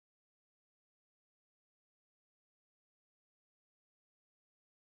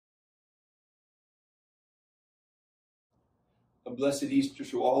A blessed Easter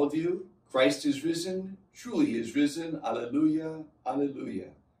to all of you. Christ is risen, truly he is risen. Alleluia,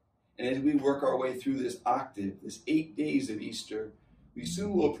 alleluia. And as we work our way through this octave, this 8 days of Easter, we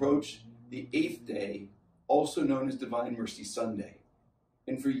soon will approach the 8th day, also known as Divine Mercy Sunday.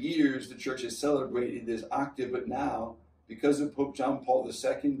 And for years, the Church has celebrated this octave, but now, because of Pope John Paul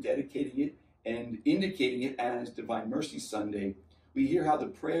II dedicating it and indicating it as Divine Mercy Sunday, we hear how the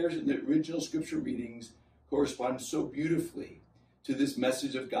prayers in the original scripture readings correspond so beautifully to this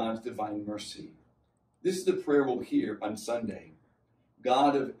message of God's divine mercy. This is the prayer we'll hear on Sunday.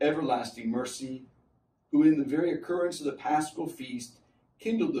 God of everlasting mercy, who in the very occurrence of the Paschal feast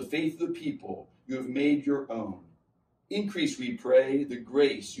kindled the faith of the people you have made your own, increase, we pray, the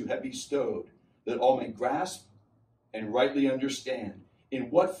grace you have bestowed, that all may grasp and rightly understand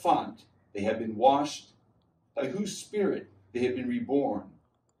in what font they have been washed, by whose Spirit they have been reborn,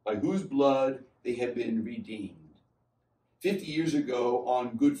 by whose blood they have been redeemed. 50 years ago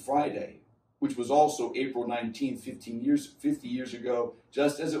on Good Friday, which was also April 19th, 50 years ago,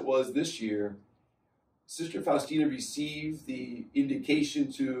 just as it was this year, Sister Faustina received the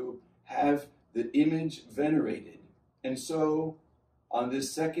indication to have the image venerated. And so, on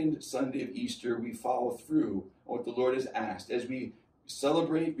this second Sunday of Easter, we follow through on what the Lord has asked as we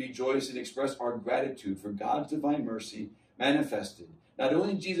celebrate, rejoice, and express our gratitude for God's divine mercy manifested, not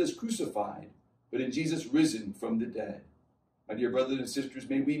only in Jesus crucified, but in Jesus risen from the dead. My dear brothers and sisters,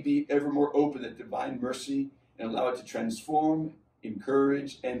 may we be ever more open to divine mercy and allow it to transform,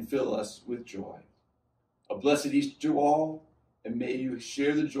 encourage, and fill us with joy. A blessed Easter to all, and may you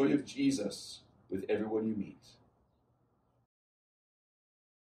share the joy of Jesus with everyone you meet.